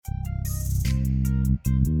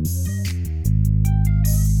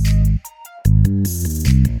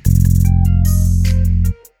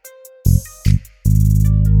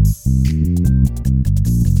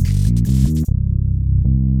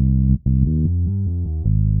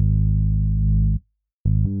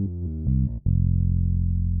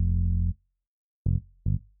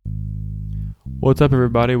What's up,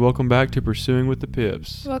 everybody? Welcome back to Pursuing with the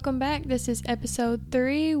Pips. Welcome back. This is episode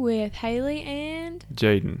 3 with Haley and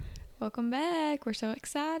Jaden. welcome back. We're so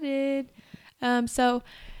excited. So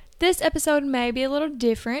this episode may be a little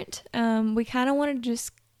different. We kind of want to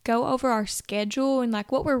just go over our schedule and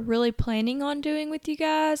like what we're really planning on doing with you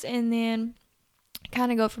guys, and then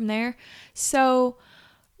kind of go from there. So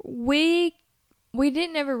we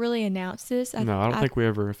didn't ever really announce this. I don't think we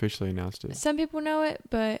ever officially announced it. Some people know it,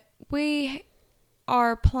 but we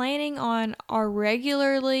are planning on our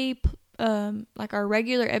regular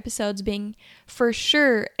episodes being for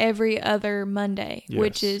sure every other Monday, Yes.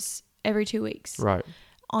 which is every 2 weeks. Right.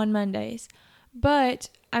 On Mondays. But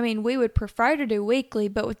I mean, we would prefer to do weekly,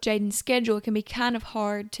 but with Jaden's schedule, it can be kind of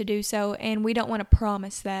hard to do so, and we don't want to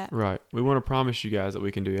promise that. Right. We want to promise you guys that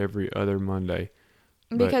we can do every other Monday.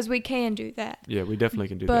 Because we can do that. Yeah, we definitely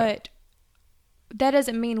can do that. But that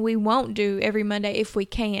doesn't mean we won't do every Monday if we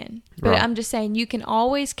can. But Right. I'm just saying you can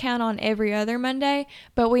always count on every other Monday,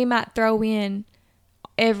 but we might throw in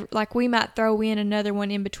another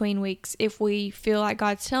one in between weeks if we feel like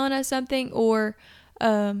God's telling us something, or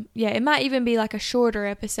it might even be like a shorter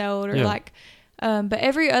episode or but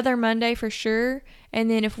every other Monday for sure.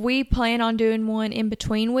 And then if we plan on doing one in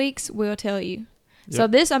between weeks, we'll tell you. Yep. So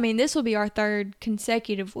this will be our third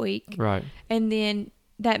consecutive week. Right. And then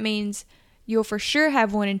that means you'll for sure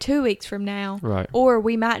have one in 2 weeks from now. Right. Or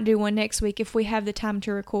we might do one next week if we have the time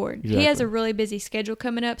to record. Exactly. He has a really busy schedule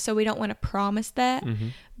coming up, so we don't want to promise that. Mm-hmm.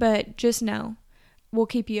 But just know, we'll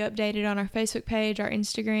keep you updated on our Facebook page, our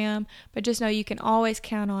Instagram. But just know you can always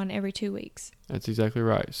count on every 2 weeks. That's exactly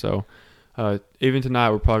right. So even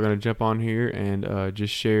tonight, we're probably going to jump on here and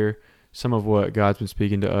just share some of what God's been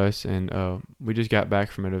speaking to us. And we just got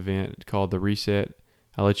back from an event called The Reset.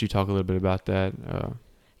 I'll let you talk a little bit about that.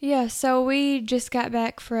 Yeah, so we just got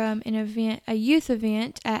back from an event, a youth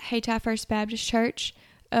event at Hayti First Baptist Church.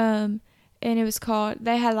 And it was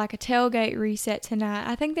they had like a tailgate reset tonight.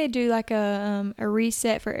 I think they do like a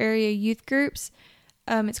reset for area youth groups.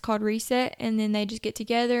 It's called Reset, and then they just get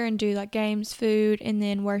together and do like games, food, and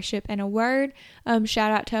then worship and a word.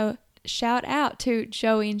 Shout out to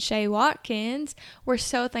Joey and Shay Watkins. We're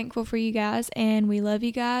so thankful for you guys, and we love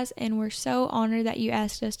you guys, and we're so honored that you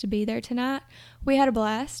asked us to be there tonight. We had a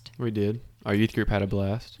blast. We did. Our youth group had a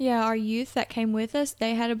blast. Yeah, our youth that came with us,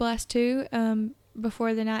 they had a blast too.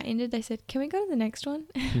 Before the night ended, they said, "Can we go to the next one?"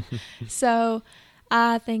 So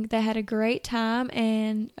I think they had a great time,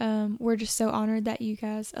 and we're just so honored that you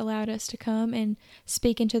guys allowed us to come and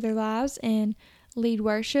speak into their lives and lead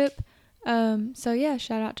worship. So yeah,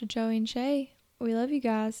 shout out to Joey and Shay. We love you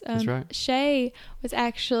guys. That's right. Shay was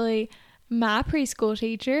actually my preschool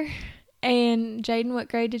teacher. And Jaden, what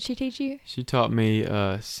grade did she teach you? She taught me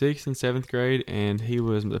 6th and 7th grade, and he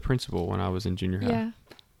was the principal when I was in junior high. Yeah.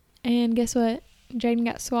 And guess what? Jaden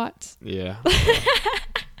got SWATs. Yeah.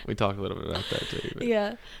 We talked a little bit about that too. But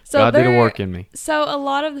yeah. So God did a work in me. So a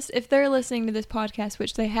lot of this, if they're listening to this podcast,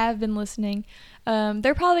 which they have been listening,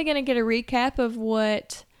 they're probably going to get a recap of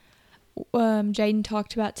what Jaden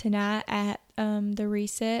talked about tonight at the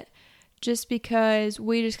Reset. Just because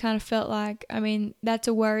we just kind of felt like, I mean, that's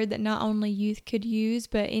a word that not only youth could use,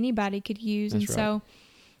 but anybody could use. That's and so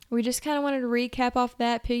we just kind of wanted to recap off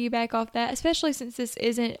that, piggyback off that, especially since this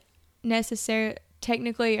isn't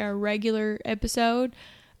technically a regular episode.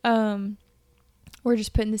 We're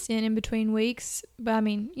just putting this in between weeks. But, I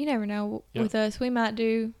mean, you never know with us. We might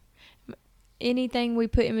do anything we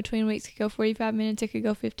put in between weeks. Could go 45 minutes. It could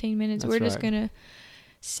go 15 minutes. That's We're right. just going to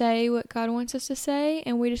say what God wants us to say,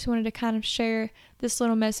 and we just wanted to kind of share this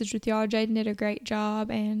little message with y'all. Jaden did a great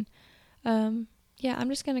job, and I'm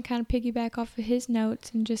just going to kind of piggyback off of his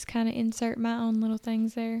notes and just kind of insert my own little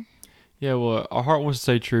things there. Yeah, well, our heart wants to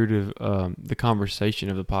stay true to the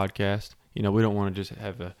conversation of the podcast. You know, we don't want to just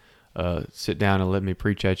have a sit down and let me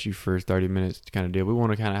preach at you for 30 minutes kind of deal. We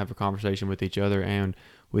want to kind of have a conversation with each other and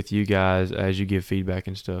with you guys as you give feedback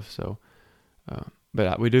and stuff. So,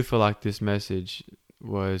 but we do feel like this message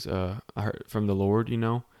was from the Lord, you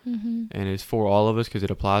know, and it's for all of us because it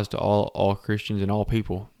applies to all Christians and all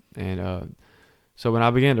people. And so when I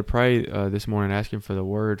began to pray this morning, asking for the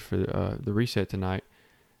word for the reset tonight,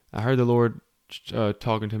 I heard the Lord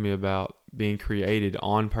talking to me about being created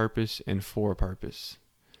on purpose and for a purpose.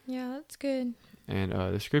 Yeah, that's good. And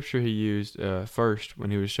the scripture he used first when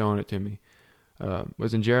he was showing it to me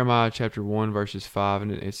was in Jeremiah chapter 1, verses 5,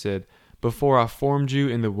 and it said, "Before I formed you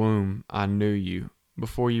in the womb, I knew you.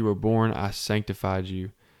 Before you were born, I sanctified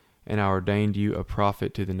you, and I ordained you a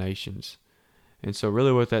prophet to the nations." And so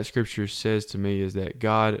really what that scripture says to me is that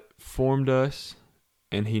God formed us,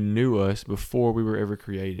 and he knew us before we were ever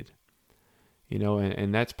created.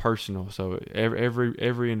 And that's personal. So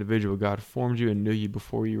every individual, God formed you and knew you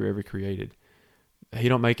before you were ever created. He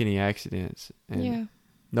don't make any accidents. And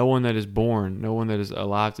no one that is born, no one that is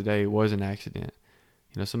alive today was an accident.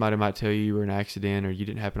 Somebody might tell you were an accident, or you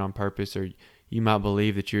didn't happen on purpose, or you might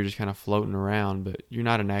believe that you're just kind of floating around, but you're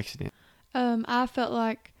not an accident. I felt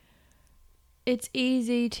like it's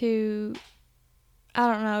easy to, I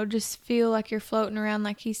don't know, just feel like you're floating around,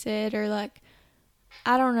 like he said, or like,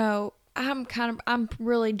 I don't know. I'm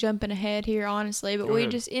really jumping ahead here, honestly, but we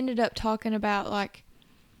just ended up talking about like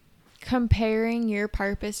comparing your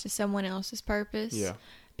purpose to someone else's purpose. Yeah.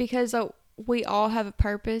 Because we all have a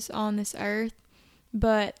purpose on this earth,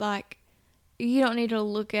 but like, you don't need to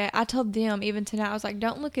look at, I told them even tonight, I was like,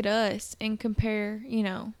 don't look at us and compare,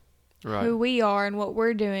 Right. who we are and what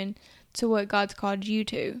we're doing to what God's called you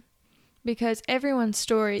to. Because everyone's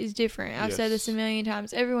story is different. I've said this a million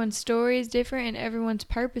times. Everyone's story is different, and everyone's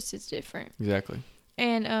purpose is different. Exactly.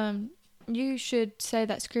 And you should say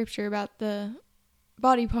that scripture about the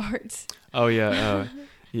body parts. Oh, yeah.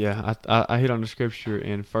 I hit on the scripture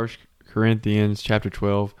in 1 Corinthians chapter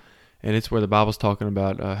 12, and it's where the Bible's talking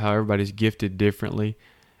about how everybody's gifted differently.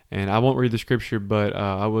 And I won't read the scripture, but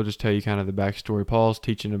I will just tell you kind of the backstory. Paul's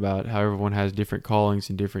teaching about how everyone has different callings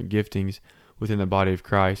and different giftings within the body of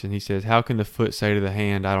Christ. And he says, how can the foot say to the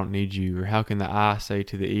hand, I don't need you? Or how can the eye say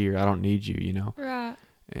to the ear, I don't need you, Right.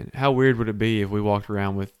 And how weird would it be if we walked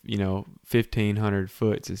around with, 1,500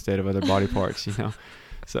 foots instead of other body parts,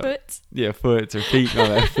 So, Foots? Yeah, foots or feet, all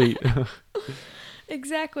that feet.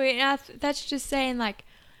 Exactly. And that's just saying, like,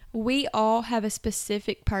 we all have a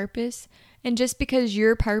specific purpose. And just because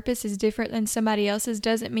your purpose is different than somebody else's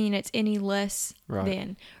doesn't mean it's any less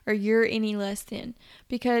than, or you're any less than.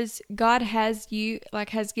 Because God has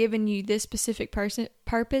given you this specific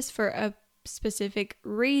purpose for a specific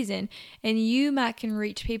reason. And you can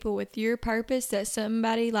reach people with your purpose that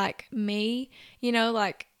somebody like me,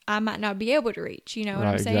 like I might not be able to reach. You know what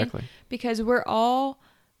I'm saying? Exactly. Because we're all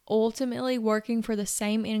ultimately working for the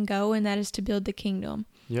same end goal, and that is to build the kingdom.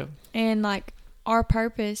 Yep. And like our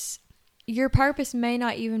purpose, your purpose may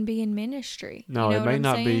not even be in ministry. No, it may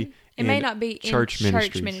not be. It may not be in church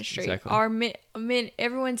ministry. Exactly. Our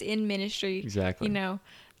everyone's in ministry. Exactly.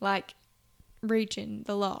 Like reaching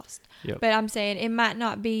the lost. Yep. But I'm saying it might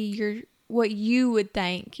not be what you would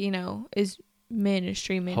think, is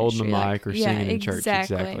ministry. Holding the mic like, or singing in church.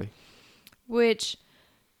 Exactly. Which,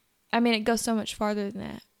 it goes so much farther than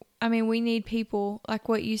that. We need people, like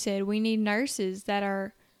what you said, we need nurses that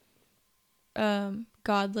are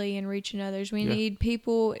godly and reaching others. We need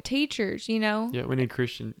people, teachers, Yeah, we need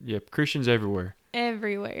Christians everywhere.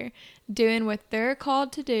 Everywhere. Doing what they're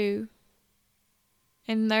called to do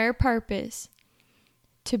and their purpose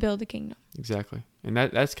to build the kingdom. Exactly. And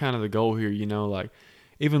that's kind of the goal here, like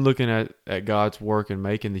even looking at God's work and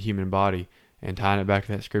making the human body and tying it back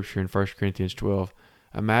to that scripture in 1 Corinthians 12.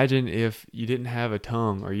 Imagine if you didn't have a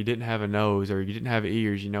tongue, or you didn't have a nose, or you didn't have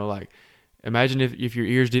ears, imagine if your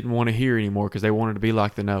ears didn't want to hear anymore because they wanted to be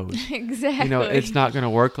like the nose. Exactly. It's not going to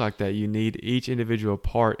work like that. You need each individual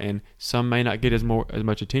part, and some may not get as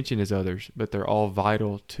much attention as others, but they're all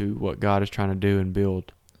vital to what God is trying to do and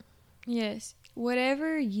build. Yes.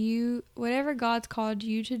 Whatever God's called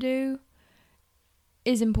you to do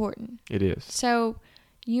is important. It is. So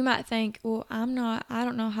you might think, well, I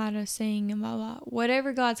don't know how to sing and blah, blah.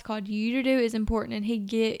 Whatever God's called you to do is important, and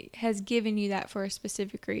he has given you that for a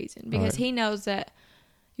specific reason, because he knows that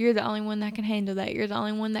you're the only one that can handle that. You're the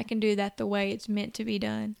only one that can do that the way it's meant to be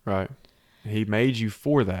done. Right. He made you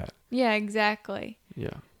for that. Yeah, exactly.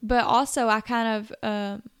 Yeah. But also I kind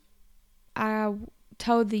of, I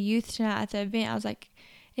told the youth tonight at the event, I was like,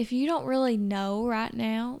 if you don't really know right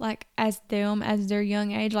now, like as their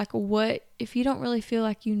young age, like if you don't really feel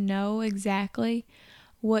like you know exactly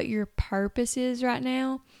what your purpose is right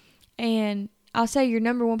now, and I'll say your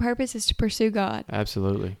number one purpose is to pursue God.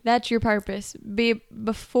 Absolutely. That's your purpose.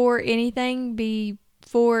 Before anything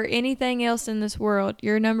else in this world,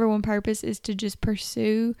 your number one purpose is to just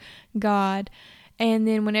pursue God. And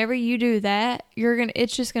then whenever you do that,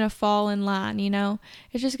 it's just going to fall in line,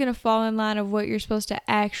 It's just going to fall in line of what you're supposed to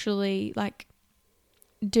actually like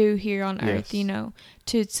do here on earth,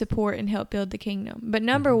 to support and help build the kingdom. But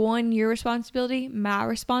number one, your responsibility, my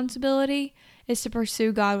responsibility is to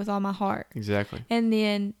pursue God with all my heart. Exactly. And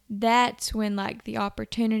then that's when like the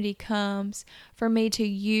opportunity comes for me to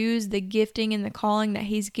use the gifting and the calling that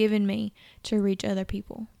he's given me to reach other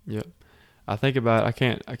people. Yep. I think about, I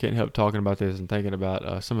can't help talking about this and thinking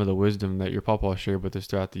about some of the wisdom that your papa shared with us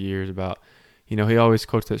throughout the years about, he always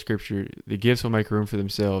quotes that scripture, the gifts will make room for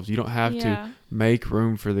themselves. You don't have to make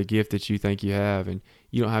room for the gift that you think you have, and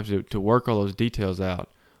you don't have to work all those details out.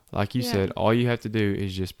 Like you said, all you have to do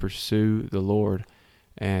is just pursue the Lord.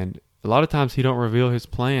 And a lot of times he don't reveal his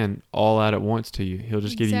plan all out at once to you. He'll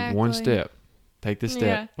just give you one step. Take this step.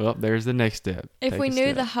 Yeah. Well, there's the next step. If we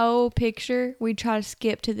knew the whole picture, we'd try to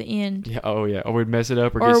skip to the end. Yeah. Oh, yeah. Or we'd mess it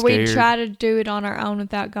up or get scared. Or we'd try to do it on our own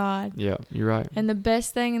without God. Yeah, you're right. And the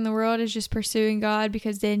best thing in the world is just pursuing God,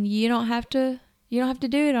 because then you don't have to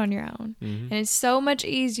do it on your own. Mm-hmm. And it's so much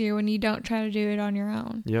easier when you don't try to do it on your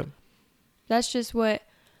own. Yep. That's just what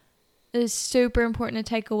is super important to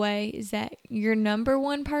take away, is that your number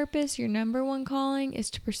one purpose, your number one calling is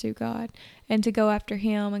to pursue God and to go after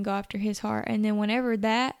him and go after his heart. And then whenever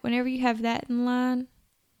you have that in line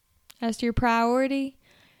as your priority,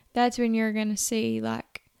 that's when you're going to see,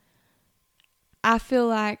 like, I feel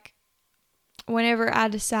like whenever I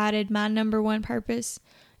decided my number one purpose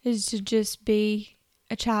is to just be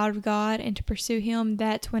a child of God and to pursue him,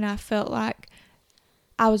 that's when I felt like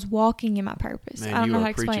I was walking in my purpose. Man, I don't know how to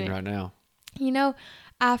you explain it. are preaching right now.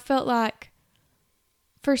 I felt like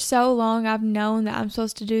for so long I've known that I'm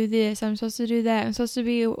supposed to do this, I'm supposed to do that, I'm supposed to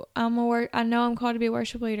be, I know I'm called to be a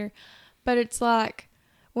worship leader. But it's like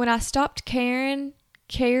when I stopped caring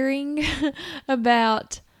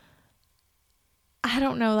about, I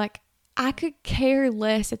don't know, like I could care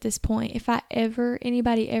less at this point if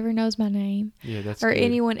anybody ever knows my name. Yeah, that's or good.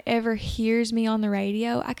 Anyone ever hears me on the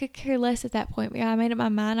radio. I could care less at that point. I made up my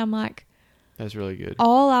mind. I'm like, that's really good.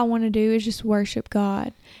 All I want to do is just worship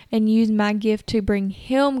God and use my gift to bring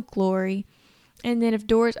him glory. And then if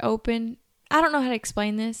doors open, I don't know how to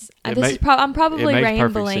explain this. I'm probably it makes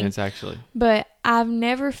rambling. Perfect sense, actually. But I've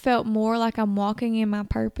never felt more like I'm walking in my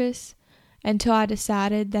purpose until I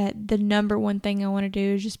decided that the number one thing I want to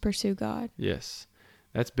do is just pursue God. Yes,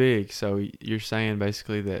 that's big. So you're saying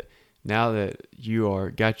basically that now that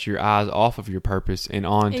you got your eyes off of your purpose and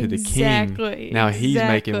on to the King, now he's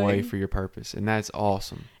making way for your purpose, and that's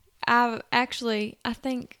awesome. I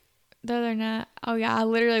think the other night, I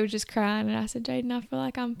literally was just crying, and I said, Jaden, I feel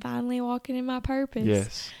like I'm finally walking in my purpose.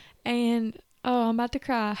 Yes. And, I'm about to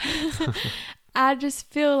cry. I just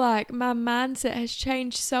feel like my mindset has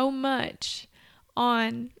changed so much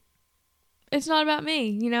it's not about me,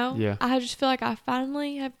 Yeah. I just feel like I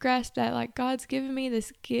finally have grasped that, like, God's given me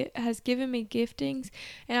has given me giftings,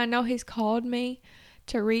 and I know he's called me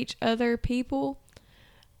to reach other people.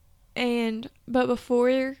 But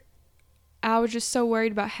before, I was just so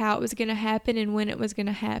worried about how it was going to happen and when it was going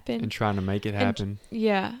to happen. And trying to make it happen.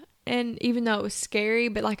 And even though it was scary,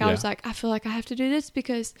 but like, I was like, I feel like I have to do this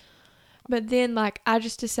but then like, I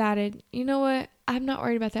just decided, you know what? I'm not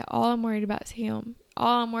worried about that. All I'm worried about is him.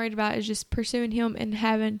 All I'm worried about is just pursuing him and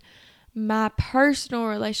having my personal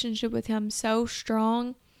relationship with him so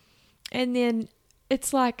strong. And then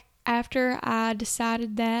it's like, after I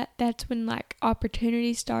decided that's when like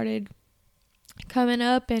opportunities started coming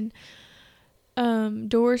up and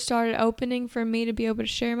doors started opening for me to be able to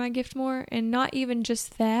share my gift more. And not even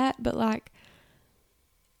just that, but like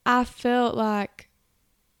I felt like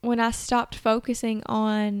when I stopped focusing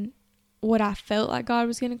on what I felt like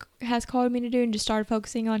God has called me to do and just started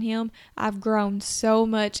focusing on him, I've grown so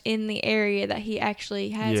much in the area that he actually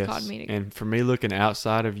has called me to go. And for me, looking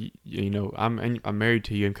outside of I'm married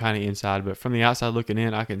to you, I'm kind of inside, but from the outside looking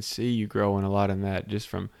in, I can see you growing a lot in that, just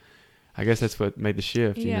from, I guess that's what made the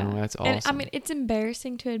shift. That's awesome. And I mean, it's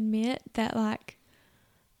embarrassing to admit that, like,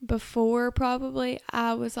 before probably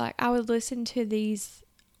I would listen to these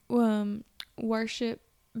worship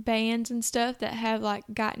bands and stuff that have like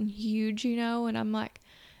gotten huge, and I'm like,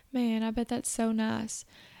 man, I bet that's so nice.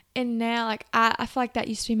 And now like I feel like that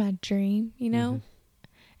used to be my dream, Mm-hmm.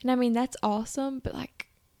 And I mean, that's awesome, but like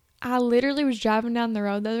I literally was driving down the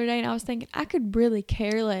road the other day and I was thinking I could really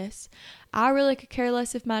care less. I really could care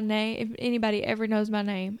less if anybody ever knows my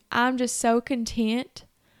name. I'm just so content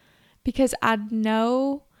because I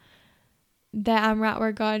know that I'm right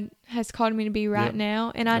where God has called me to be right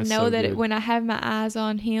now. And I know that when I have my eyes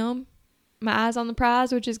on him, my eyes on the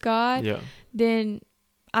prize, which is God, then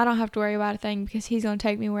I don't have to worry about a thing because he's going to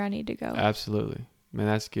take me where I need to go. Absolutely. Man,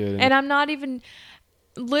 that's good. And I'm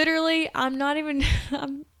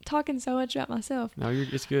talking so much about myself. No,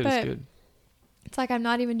 it's good. But it's good. It's like I'm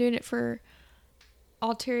not even doing it for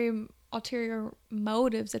ulterior ulterior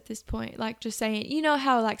motives at this point. Like just saying, you know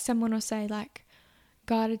how like someone will say like,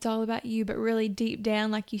 God, it's all about you, but really deep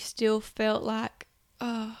down, like you still felt like,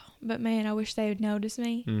 oh, but man, I wish they would notice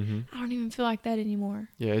me. Mm-hmm. I don't even feel like that anymore.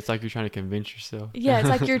 Yeah, it's like you're trying to convince yourself. Yeah, it's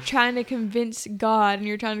like you're trying to convince God and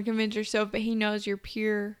you're trying to convince yourself, but he knows you're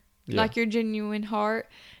pure, like your genuine heart.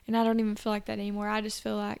 And I don't even feel like that anymore. I just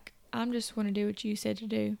feel like I'm just want to do what you said to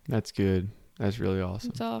do. That's good. That's really awesome.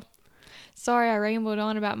 That's all. Sorry I rambled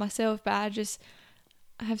on about myself, but I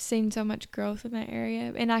have seen so much growth in that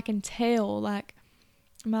area. And I can tell, like,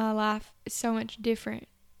 my life is so much different.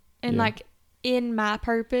 And, like, in my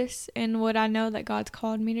purpose and what I know that God's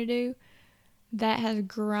called me to do, that has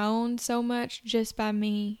grown so much just by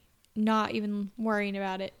me not even worrying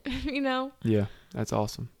about it, you know? Yeah, that's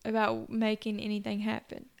awesome. About making anything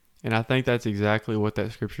happen. And I think that's exactly what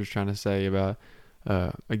that scripture is trying to say about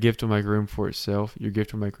a gift will make room for itself. Your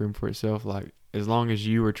gift will make room for itself. Like, as long as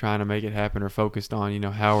you were trying to make it happen or focused on, you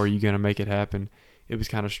know, how are you going to make it happen? It was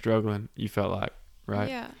kind of struggling, you felt like, right?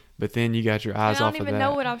 Yeah. But then you got your eyes off of that. I don't even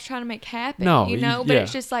know what I was trying to make happen, no, you know? But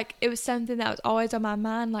it's just like, it was something that was always on my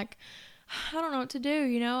mind. Like, I don't know what to do,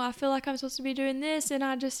 you know? I feel like I'm supposed to be doing this, and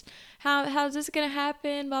I just, how's this going to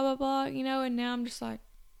happen? Blah, blah, blah, you know? And now I'm just like,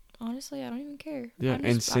 honestly, I don't even care. Yeah,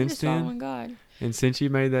 I'm since just then, following God. And since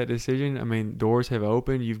you made that decision, I mean, doors have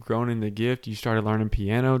opened. You've grown in the gift. You started learning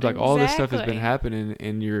piano. Like, all this stuff has been happening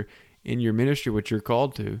in your ministry, what you're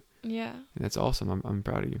called to. Yeah. And that's awesome. I'm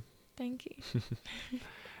proud of you. Thank you.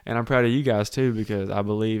 And I'm proud of you guys too, because I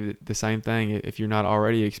believe the same thing. If you're not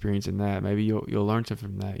already experiencing that, maybe you'll learn something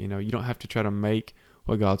from that. You know, you don't have to try to make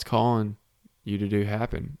what God's calling you to do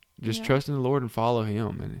happen. Just trust in the Lord and follow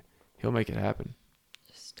Him, and He'll make it happen.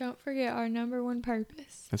 Just don't forget our number one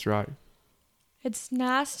purpose. That's right. It's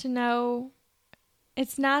nice to know.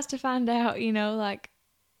 It's nice to find out, you know, like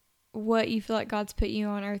what you feel like God's put you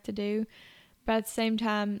on earth to do. But at the same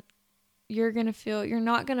time, you're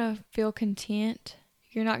not going to feel content.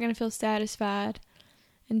 You're not going to feel satisfied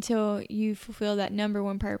until you fulfill that number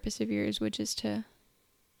one purpose of yours, which is to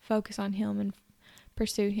focus on Him and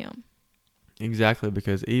pursue Him. Exactly,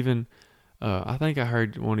 because even I think I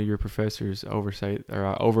heard one of your professors I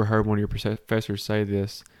overheard one of your professors say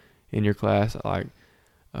this in your class. Like,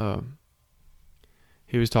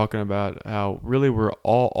 he was talking about how really we're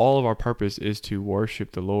all of our purpose is to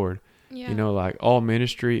worship the Lord. Yeah. You know, like all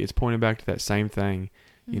ministry, it's pointing back to that same thing.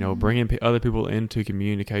 You know, bringing other people into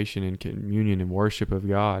communication and communion and worship of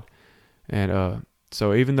God. And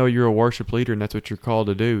so even though you're a worship leader and that's what you're called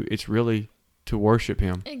to do, it's really to worship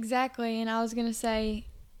Him. Exactly. And I was going to say,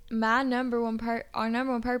 our number one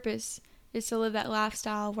purpose is to live that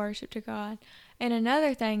lifestyle of worship to God. And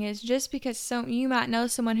another thing is, just because you might know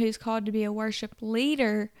someone who's called to be a worship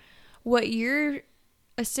leader, what you're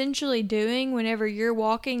essentially doing whenever you're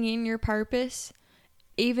walking in your purpose,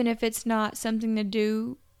 even if it's not something to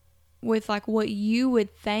do with like what you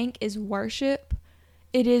would think is worship,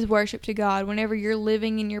 it is worship to God whenever you're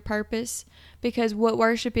living in your purpose. Because what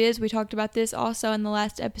worship is, we talked about this also in the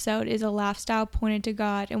last episode, is a lifestyle pointed to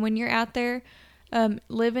God. And when you're out there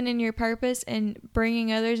living in your purpose and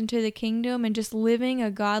bringing others into the kingdom and just living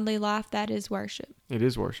a godly life, that is worship. It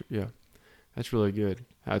is worship, yeah. That's really good.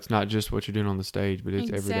 It's not just what you're doing on the stage, but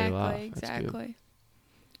it's everyday life. Exactly.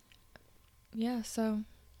 Yeah, so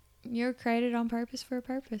you're created on purpose for a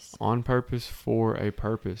purpose. On purpose for a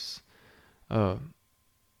purpose.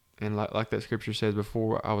 And like that scripture says,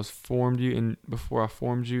 before I formed you in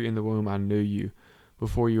the womb, I knew you.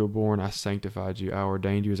 Before you were born, I sanctified you. I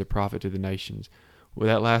ordained you as a prophet to the nations. Well,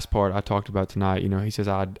 that last part I talked about tonight, you know, he says,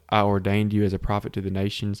 I ordained you as a prophet to the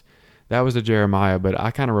nations. That was a Jeremiah, but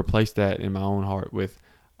I kind of replaced that in my own heart with,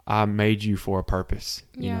 I made you for a purpose,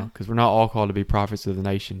 you know, because we're not all called to be prophets of the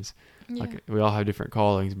nations. Yeah. Like, we all have different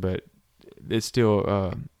callings, but it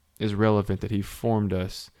still is relevant that He formed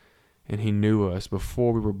us and He knew us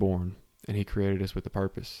before we were born, and He created us with a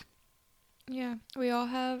purpose. Yeah, we all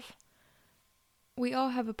have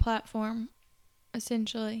a platform,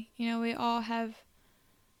 essentially. You know, we all have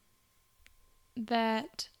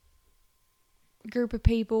that group of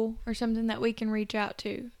people or something that we can reach out to.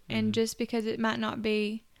 Mm-hmm. And just because it might not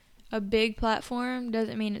be a big platform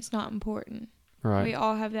doesn't mean it's not important. Right. We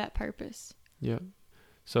all have that purpose. Yeah.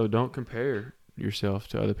 So don't compare yourself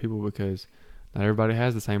to other people, because not everybody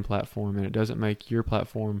has the same platform, and it doesn't make your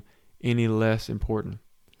platform any less important.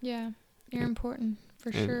 Yeah. You're important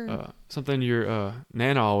for sure. Something your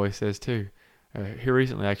Nana always says too. Here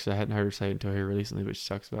recently, actually, I hadn't heard her say it until here recently, but she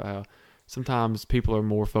talks about how sometimes people are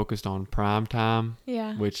more focused on prime time,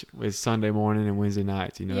 which is Sunday morning and Wednesday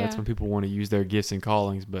nights. You know, that's when people want to use their gifts and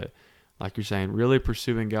callings. But like you're saying, really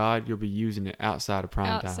pursuing God, you'll be using it outside of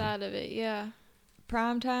prime time. Outside of it, yeah.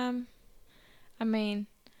 Prime time, I mean,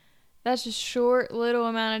 that's a short little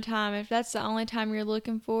amount of time. If that's the only time you're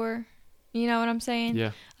looking for, you know what I'm saying?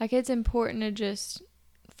 Yeah. Like, it's important to just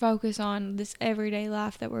focus on this everyday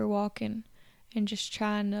life that we're walking and just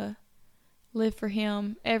trying to live for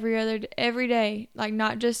Him every day. Like,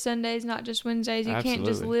 not just Sundays, not just Wednesdays. You can't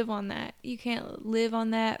just live on that. You can't live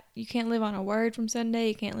on that. You can't live on a word from Sunday.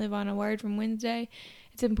 You can't live on a word from Wednesday.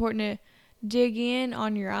 It's important to dig in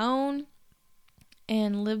on your own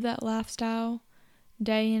and live that lifestyle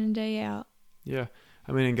day in and day out. Yeah.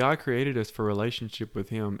 I mean, and God created us for relationship with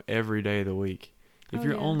Him every day of the week. If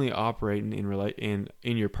you're only operating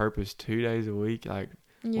in your purpose 2 days a week, like,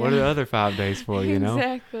 what are the other 5 days for, you know?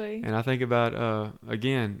 Exactly. And I think about,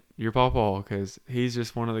 again, your pawpaw, because he's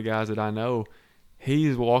just one of the guys that I know.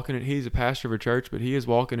 He's a pastor of a church, but he is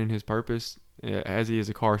walking in his purpose as he is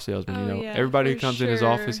a car salesman. You know, everybody who comes in his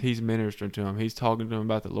office, he's ministering to them. He's talking to them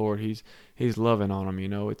about the Lord. He's loving on them. You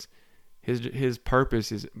know, it's his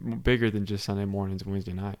purpose is bigger than just Sunday mornings and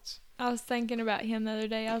Wednesday nights. I was thinking about him the other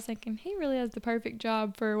day. I was thinking he really has the perfect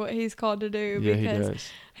job for what he's called to do. Yeah, because he does.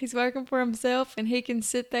 He's working for himself and he can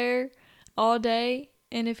sit there all day.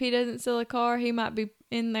 And if he doesn't sell a car, he might be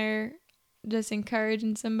in there just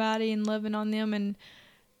encouraging somebody and loving on them and,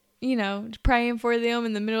 you know, praying for them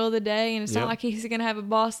in the middle of the day. And it's not like he's going to have a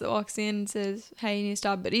boss that walks in and says, hey, you need to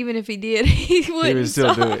stop. But even if he did, he would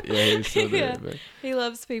still do it. Yeah, he would still do it. But he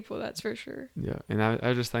loves people, that's for sure. Yeah, and I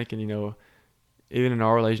was just thinking, you know, even in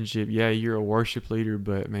our relationship, yeah, you're a worship leader,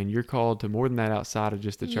 but man, you're called to more than that outside of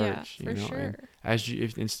just the church. Yeah, for sure. And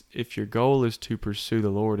as if your goal is to pursue the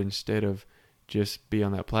Lord instead of just be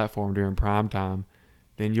on that platform during prime time,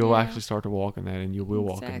 then you'll actually start to walk in that, and you will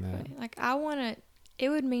walk in that. Like, it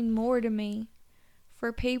would mean more to me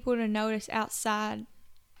for people to notice outside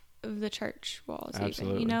of the church walls.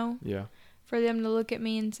 Absolutely. Even, you know? Yeah. For them to look at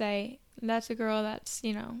me and say, that's a girl that's,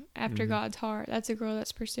 you know, after God's heart. That's a girl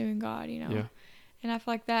that's pursuing God, you know? Yeah. And I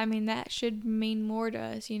feel like that, I mean, that should mean more to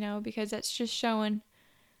us, you know, because that's just showing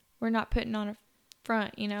we're not putting on a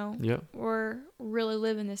front, you know. Yep. We're really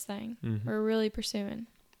living this thing. Mm-hmm. We're really pursuing.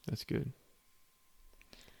 That's good.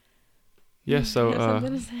 Yeah, so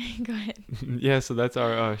something to say. Go ahead. Yeah, so that's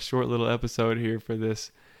our short little episode here for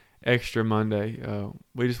this extra Monday.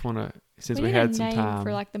 We just want to, since we had some time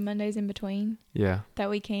for like the Mondays in between. Yeah. That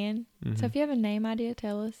we can. Mm-hmm. So if you have a name idea,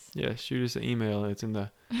 tell us. Yeah, shoot us an email. It's in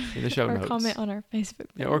the show or notes. Or comment on our Facebook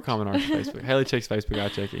page. Yeah, or comment on our Facebook. Haley checks Facebook. I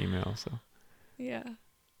check email. So. Yeah.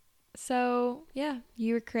 So yeah,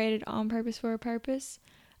 you were created on purpose for a purpose.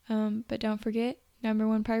 But don't forget, number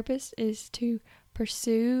one purpose is to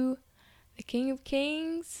pursue the King of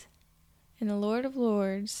Kings and the Lord of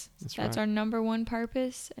Lords. That's right. Our number one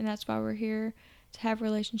purpose, and that's why we're here, to have a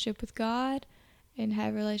relationship with God and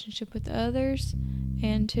have a relationship with others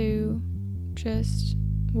and to just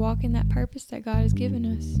walk in that purpose that God has given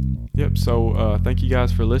us. Yep. So thank you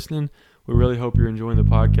guys for listening. We really hope you're enjoying the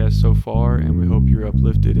podcast so far, and we hope you're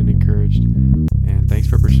uplifted and encouraged. And thanks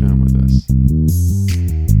for pursuing with us.